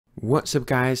What's up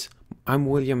guys, I'm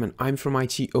William and I'm from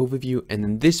IT Overview, and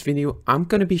in this video I'm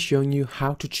going to be showing you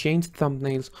how to change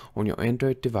thumbnails on your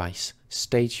Android device.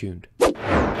 Stay tuned.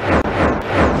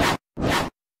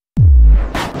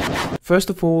 First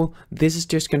of all, this is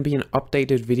just going to be an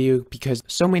updated video because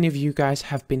so many of you guys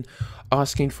have been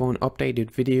asking for an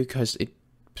updated video because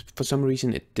for some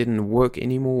reason it didn't work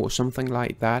anymore or something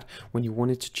like that when you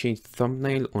wanted to change the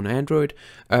thumbnail on Android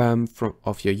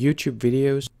of your YouTube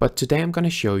videos. But today I'm going to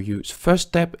show you. So first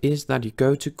step is that you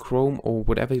go to Chrome or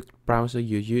whatever browser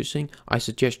you're using. I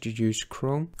suggest you use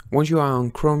Chrome. Once you are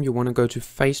on Chrome, you want to go to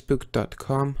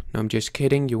facebook.com. No, I'm just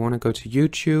kidding. You want to go to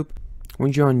YouTube.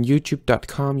 Once you're on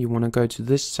youtube.com, you want to go to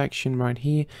this section right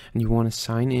here and you want to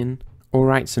sign in.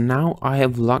 Alright, so now I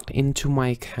have logged into my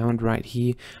account right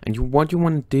here, and what you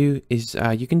want to do is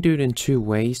you can do it in two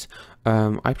ways.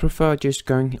 I prefer just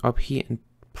going up here and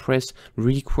press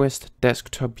request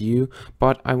desktop view,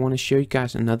 but I want to show you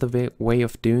guys another way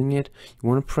of doing it. You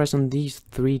want to press on these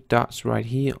three dots right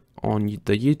here on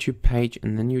the YouTube page,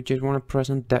 and then you just want to press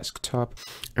on desktop,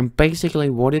 and basically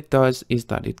what it does is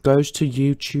that it goes to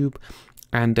YouTube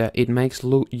and it makes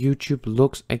YouTube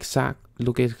look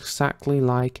exactly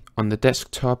like on the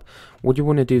desktop. What you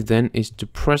want to do then is to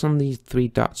press on these three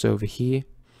dots over here,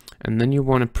 and then you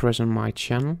want to press on my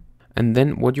channel, and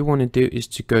then what you want to do is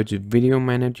to go to video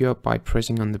manager by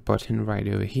pressing on the button right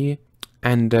over here.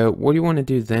 And what you want to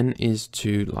do then is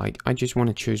to, I just want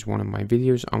to choose one of my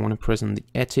videos. I want to press on the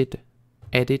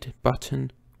edit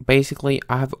button. Basically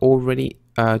I have already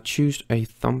choose a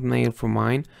thumbnail for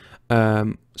mine.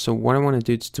 So what I want to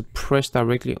do is to press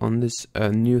directly on this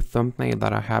new thumbnail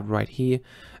that I have right here.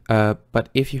 But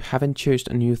if you haven't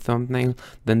chosen a new thumbnail,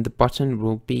 then the button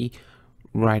will be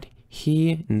right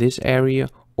here in this area,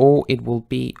 or it will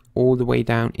be all the way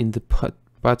down in the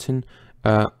button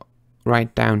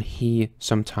right down here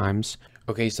sometimes.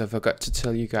 Okay, so I forgot to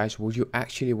tell you guys what you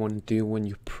actually want to do when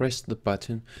you press the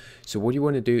button. So what you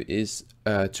want to do is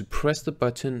to press the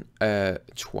button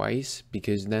twice,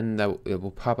 because then it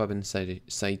will pop up and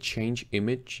say change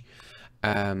image.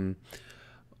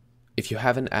 If you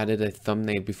haven't added a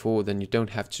thumbnail before, then you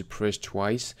don't have to press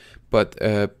twice, but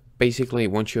basically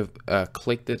once you've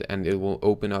clicked it, and it will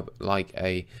open up like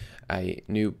a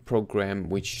new program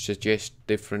which suggests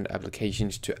different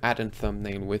applications to add a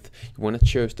thumbnail with. You want to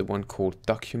choose the one called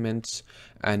documents,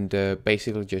 and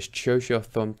basically just choose your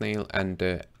thumbnail, and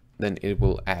then it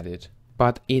will add it.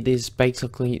 But it is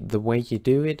basically the way you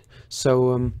do it.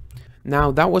 So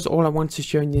now that was all I wanted to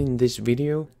show you in this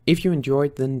video. If you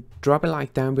enjoyed, then drop a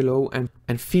like down below,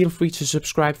 and feel free to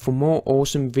subscribe for more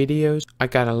awesome videos. I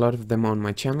got a lot of them on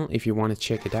my channel if you want to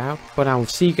check it out. But I will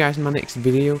see you guys in my next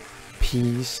video.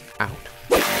 Peace out.